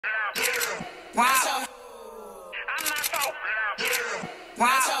Bitch.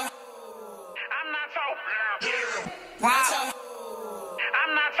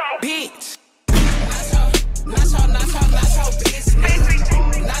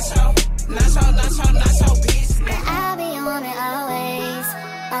 I'll be on it always,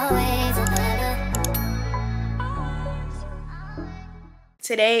 always another.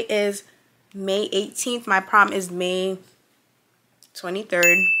 Today is May 18th. My prom is May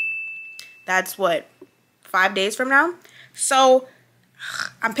 23rd. That's what, 5 days from now? So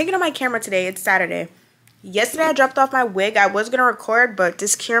I'm picking up my camera today. It's Saturday. Yesterday I dropped off my wig. I was gonna record, but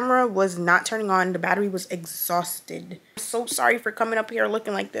this camera was not turning on. The battery was exhausted. I'm so sorry for coming up here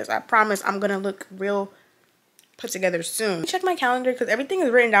looking like this. I promise I'm gonna look real put together soon. Check my calendar because everything is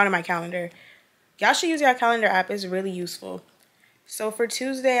written down in my calendar. Y'all should use your calendar app. It's really useful. So for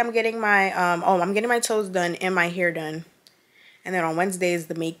Tuesday I'm getting my I'm getting my toes done and my hair done. And then on Wednesday is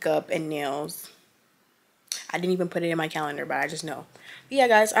the makeup and nails. I didn't even put it in my calendar, but I just know. But yeah,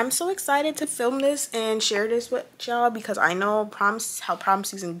 guys, I'm so excited to film this and share this with y'all because I know how prom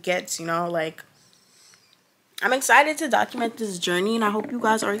season gets, you know, like I'm excited to document this journey and I hope you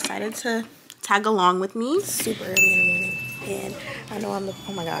guys are excited to tag along with me. Super early in the morning and I know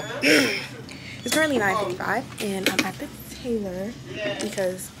oh my god. It's currently 9:55 and I'm at the tailor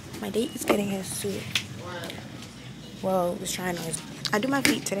because my date is getting his suit. Well, was trying to. I do my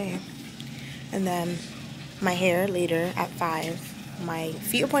feet today and then my hair later at 5. My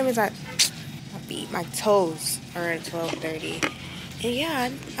feet appointments at my toes are at 12:30. And yeah,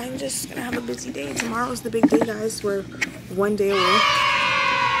 I'm just gonna have a busy day. Tomorrow's the big day, guys. We're one day away.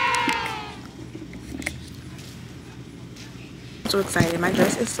 I'm so excited. My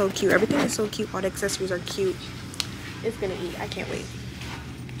dress is so cute. Everything is so cute. All the accessories are cute. It's gonna eat. I can't wait.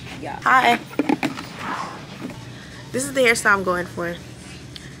 Yeah. Hi. This is the hairstyle I'm going for.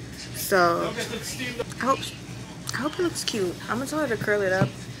 So I hope it looks cute. I'm gonna tell her to curl it up,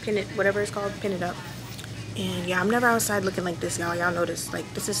 pin it, whatever it's called, pin it up. And yeah, I'm never outside looking like this, y'all. Y'all know this. Like,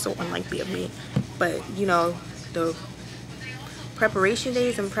 this is so unlikely of me. But you know, the preparation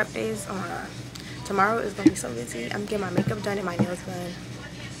days and prep days, oh my god. Tomorrow is gonna be so busy. I'm getting my makeup done and my nails done.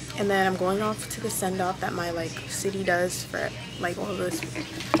 And then I'm going off to the send-off that my city does for like all the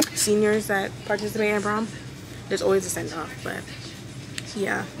seniors that participate in prom. There's always a send-off, but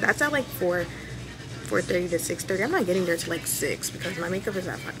yeah, that's at like 4:30 to 6:30. I'm not getting there till like 6 because my makeup is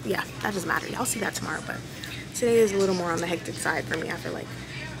at 5. Yeah, that doesn't matter. Y'all see that tomorrow, but today is a little more on the hectic side for me, I feel like.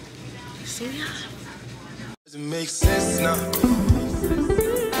 So yeah. Does it make sense now?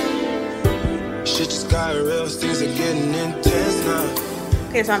 Shit just got real, things are getting intense now.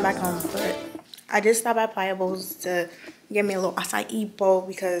 Okay, so I'm back home, but I just stopped at Pliables to get me a little acai bowl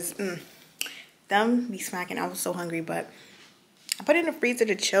because them be smacking. I was so hungry, but I put it in the freezer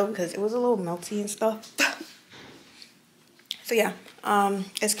to chill because it was a little melty and stuff. So yeah,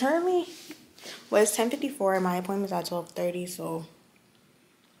 it's currently, well, it's 10:54 and my appointment's at 12:30, so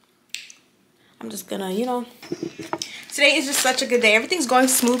I'm just gonna, you know, today is just such a good day. Everything's going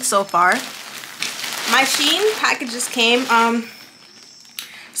smooth so far. My Shein package just came.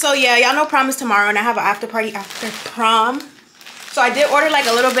 So yeah, y'all know prom is tomorrow and I have an after party after prom. So I did order like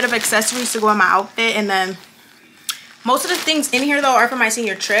a little bit of accessories to go on my outfit, and then most of the things in here though are for my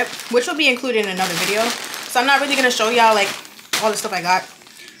senior trip, which will be included in another video. So I'm not really gonna show y'all like all the stuff I got.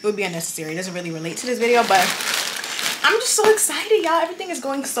 It would be unnecessary. It doesn't really relate to this video, but I'm just so excited, y'all. Everything is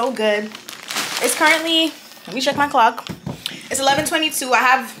going so good. It's currently, let me check my clock. It's 11:22. I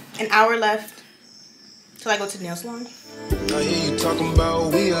have an hour left till I go to the nail salon. I hear you talking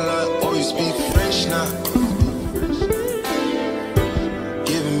about we a lot, or you speak French now.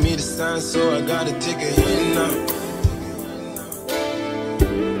 Giving me the sign, so I gotta take a hint now.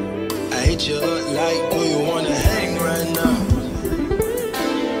 I hit you up like, do you wanna hang right now?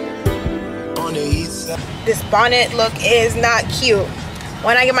 On the east side. This bonnet look is not cute.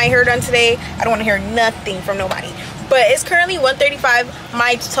 When I get my hair done today, I don't want to hear nothing from nobody. But it's currently 1:35.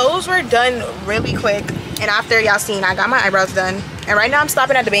 My toes were done really quick. And after y'all seen, I got my eyebrows done. And right now I'm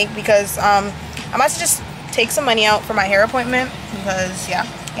stopping at the bank because I must just take some money out for my hair appointment. Because yeah,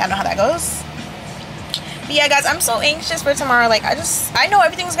 y'all know how that goes. But yeah, guys, I'm so anxious for tomorrow. Like, I know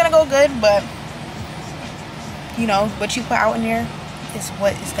everything's gonna go good, but you know, what you put out in there is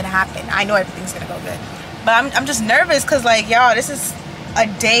what is gonna happen. I know everything's gonna go good. But I'm just nervous because, like, y'all, this is a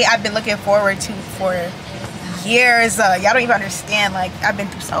day I've been looking forward to for years. Y'all don't even understand. Like, I've been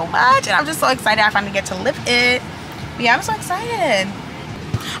through so much and I'm just so excited I finally get to live it. But yeah, I'm so excited.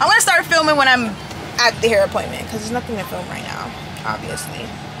 I'm gonna start filming when I'm at the hair appointment because there's nothing to film right now, obviously.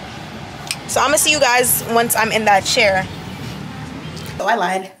 So I'm gonna see you guys once I'm in that chair. So I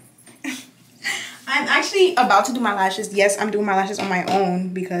lied. I'm actually about to do my lashes. Yes, I'm doing my lashes on my own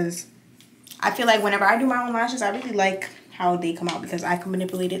because I feel like whenever I do my own lashes, I really like how they come out because I can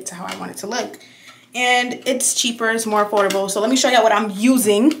manipulate it to how I want it to look. And it's cheaper, it's more affordable. So let me show you what I'm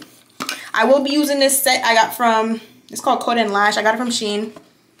using. I will be using this set I got from, it's called Coat and Lash. I got it from Shein.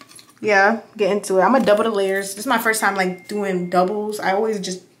 Yeah, get into it. I'm gonna double the layers. This is my first time like doing doubles. I always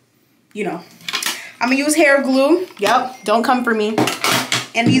just, you know. I'm gonna use hair glue. Yep, don't come for me.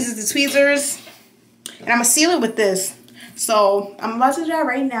 And these are the tweezers. And I'm gonna seal it with this. So I'm about to do that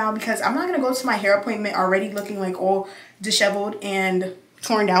right now because I'm not gonna go to my hair appointment already looking like all disheveled and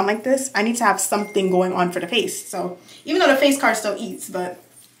torn down like this. I need to have something going on for the face. So even though the face card still eats, but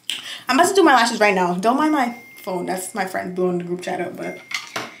I'm about to do my lashes right now. Don't mind my phone. That's my friend blowing the group chat up. But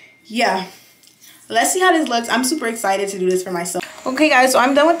yeah, let's see how this looks. I'm super excited to do this for myself. Okay guys, so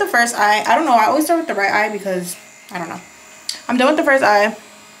I'm done with the first eye. I don't know, I always start with the right eye because I don't know. I'm done with the first eye.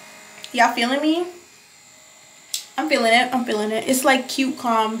 Y'all feeling me? I'm feeling it. I'm feeling it. It's like cute,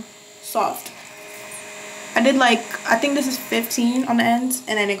 calm, soft. I did like, I think this is 15 on the ends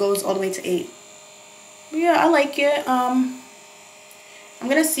and then it goes all the way to 8. But yeah, I like it. I'm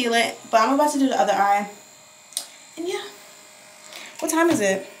gonna seal it, but I'm about to do the other eye. And yeah. What time is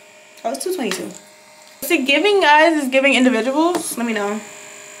it? Oh, it's 2:22. Is it giving, guys? Is it giving individuals? Let me know.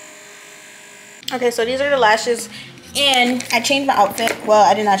 Okay, so these are the lashes. And I changed my outfit. Well,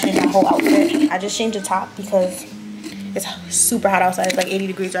 I did not change my whole outfit. I just changed the top because it's super hot outside. It's like 80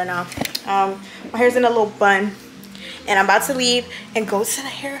 degrees right now. My hair's in a little bun. And I'm about to leave and go to the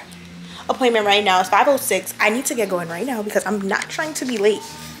hair appointment right now. It's 5:06. I need to get going right now because I'm not trying to be late.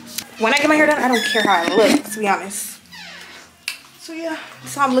 When I get my hair done, I don't care how I look, to be honest. So yeah,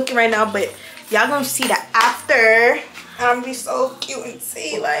 that's how I'm looking right now. But y'all gonna see the after. I'm gonna be so cute and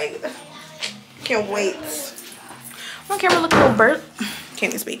see, like, can't wait. My camera looking a little burnt.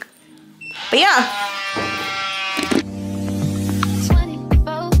 Can't even speak. But yeah.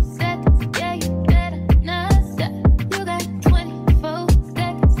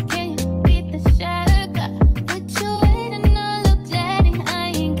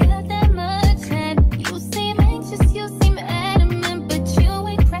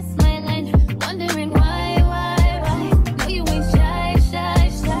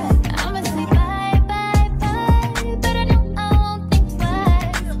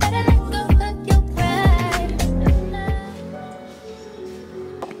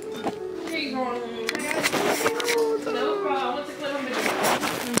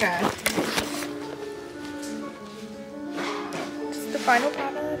 Final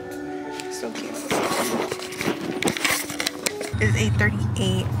product. So cute. It's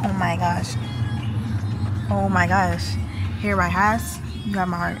 8:38. Oh my gosh. Oh my gosh. Here by Haas. You got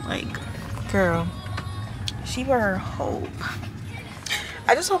my heart. Like, girl. She were her hope.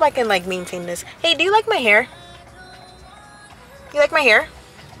 I just hope I can like maintain this. Hey, do you like my hair? You like my hair?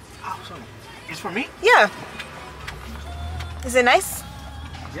 Awesome. It's for me? Yeah. Is it nice?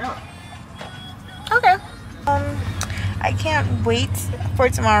 Yeah. Okay. I can't wait for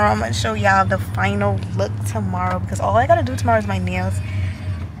tomorrow. I'm gonna show y'all the final look tomorrow because all I gotta do tomorrow is my nails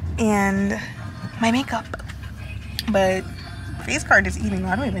and my makeup. But face card is eating.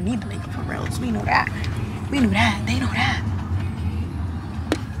 I don't even need the makeup for reals. We know that. We knew that. They know that.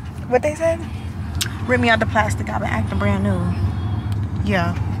 What they said? Rip me out the plastic. I've been acting brand new.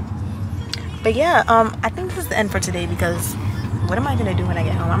 Yeah. But yeah, I think this is the end for today because what am I gonna do when I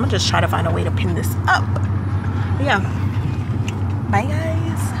get home? I'm gonna just try to find a way to pin this up. But yeah. Bye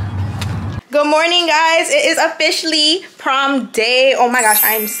guys. Good morning guys. It is officially prom day. Oh my gosh,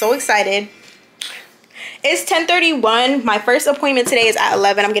 I am so excited. It's 10:31. My first appointment today is at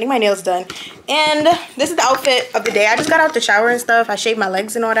 11. I'm getting my nails done. And this is the outfit of the day. I just got out the shower and stuff. I shaved my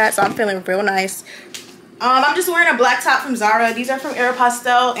legs and all that, so I'm feeling real nice. I'm just wearing a black top from Zara. These are from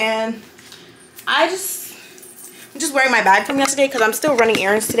Aeropostale, and I'm just wearing my bag from yesterday because I'm still running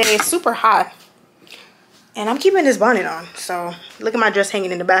errands today. It's super hot. And I'm keeping this bonnet on, so look at my dress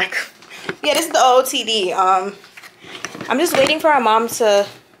hanging in the back. Yeah, this is the OOTD. I'm just waiting for our mom to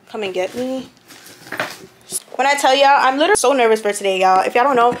come and get me. When I tell y'all, I'm literally so nervous for today, y'all. If y'all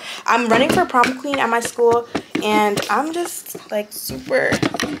don't know, I'm running for prom queen at my school, and I'm just like super,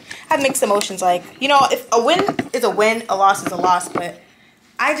 I have mixed emotions. Like, you know, if a win is a win, a loss is a loss, but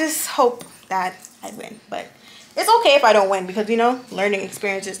I just hope that I win. But it's okay if I don't win because, you know, learning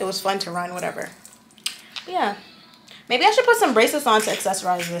experiences, it was fun to run, whatever. Yeah, maybe I should put some bracelets on to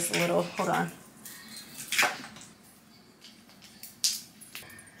accessorize this a little. Hold on.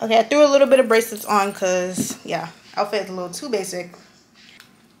 Okay, I threw a little bit of bracelets on because, yeah, outfit is a little too basic.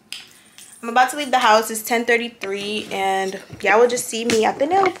 I'm about to leave the house. It's 10:33, and y'all will just see me at the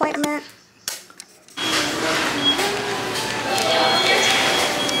nail appointment.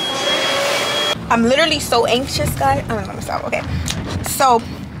 I'm literally so anxious, guys. I'm gonna stop. Okay, so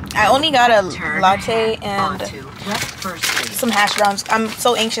I only got a latte and some hash browns. I'm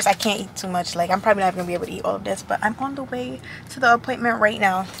so anxious I can't eat too much. Like, I'm probably not gonna be able to eat all of this, but I'm on the way to the appointment right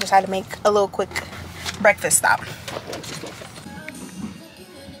now. Just had to make a little quick breakfast stop.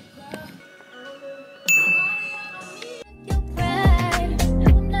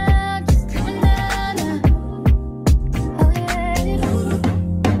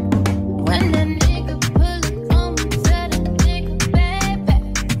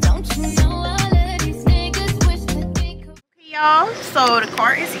 So the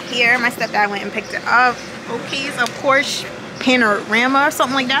car is here. My stepdad went and picked it up. Okay, it's a Porsche Panorama or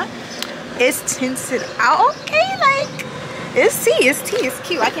something like that. It's tinted out. Okay, like it's T, it's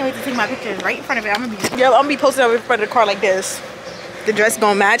cute. I can't wait to take my pictures right in front of it. I'm gonna be posting up in front of the car like this. The dress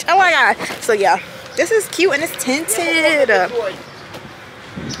gonna match. Oh my god. So yeah, this is cute and it's tinted.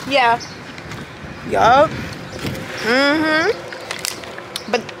 Yeah. Yup.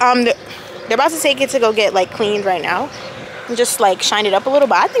 But they're about to take it to go get like cleaned right now. Just like shine it up a little,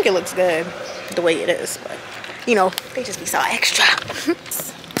 but I think it looks good the way it is. But you know, they just be so extra.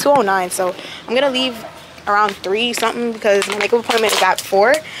 2:09, so I'm gonna leave around 3 something because my makeup appointment is at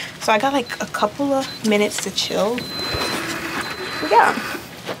 4, so I got like a couple of minutes to chill. Yeah,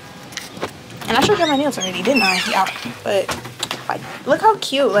 and I showed you my nails already, didn't I? Yeah, but like, look how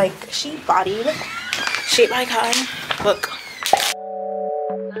cute. Like, she bodied, shaped like cotton. Look.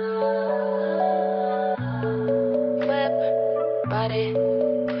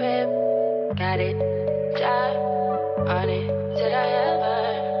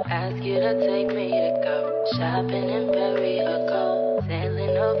 Shopping in Paris or go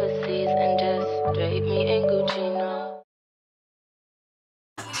sailing overseas and just drape me in Gucci, no.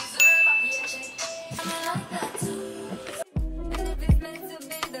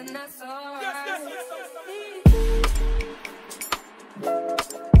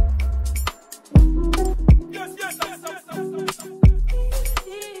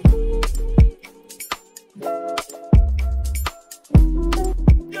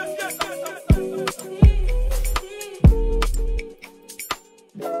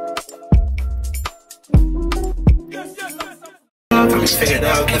 Figured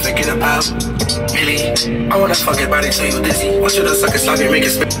out, can't forget about really. I wanna fuck your body till you dizzy. Want you to suck it, sloppy, make it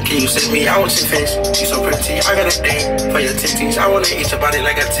spit. Can you sit me? I want your face. You so pretty. I got a thing for your titties. I wanna eat your body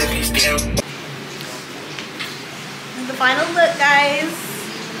like a 10-piece damn. The final look, guys.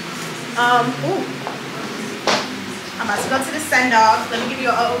 Ooh. I'm about to go to the send-off. Let me give you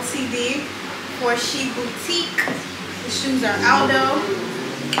an OOTD for Chic Boutique. The shoes are Aldo.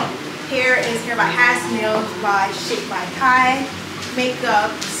 Hair is Hair by Hass, nails by Shape by Kai. Makeup,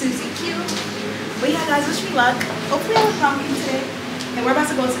 Susie Q. But yeah, guys, wish me luck. Hopefully I will film you today. And we're about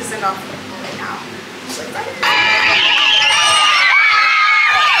to go to the send-off right now. I'm so excited.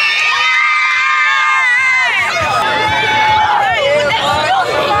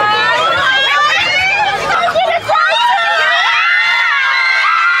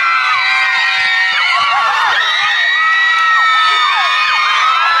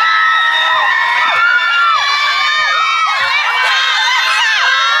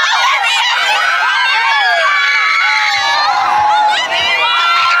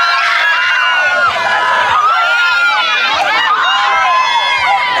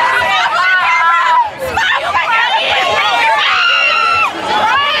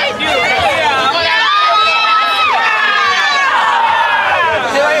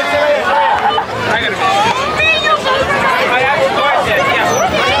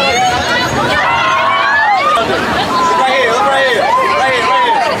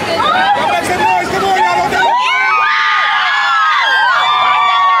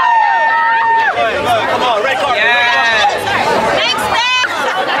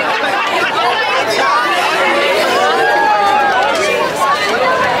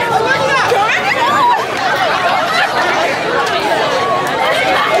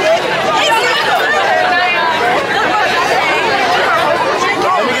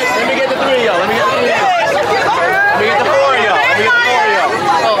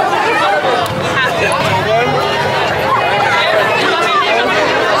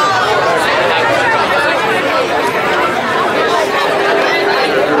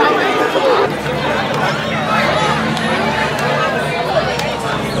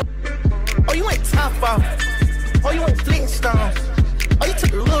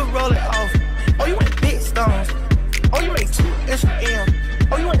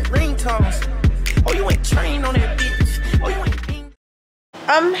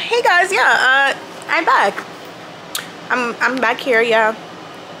 Hey guys, yeah, I'm back. I'm back here, yeah.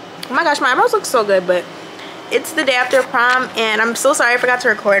 Oh my gosh, my eyebrows look so good, but it's the day after prom, and I'm so sorry I forgot to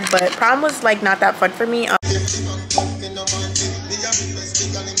record, but prom was like not that fun for me.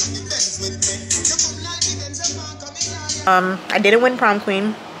 I didn't win prom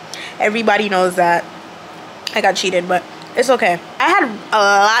queen. Everybody knows that. I got cheated, but it's okay. I had a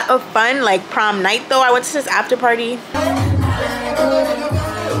lot of fun, like prom night though. I went to this after party.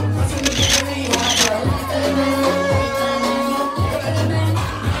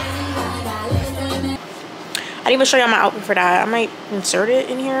 I didn't even show y'all my outfit for that. I might insert it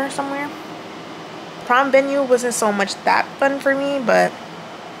in here somewhere. Prom venue wasn't so much that fun for me, but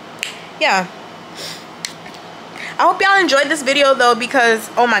yeah. I hope y'all enjoyed this video though, because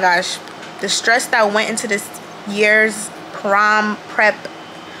oh my gosh, the stress that went into this year's prom prep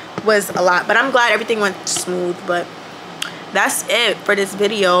was a lot, but I'm glad everything went smooth. But that's it for this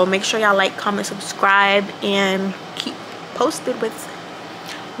video. Make sure y'all like, comment, subscribe, and keep posted with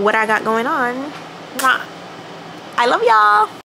what I got going on. Mwah. I love y'all.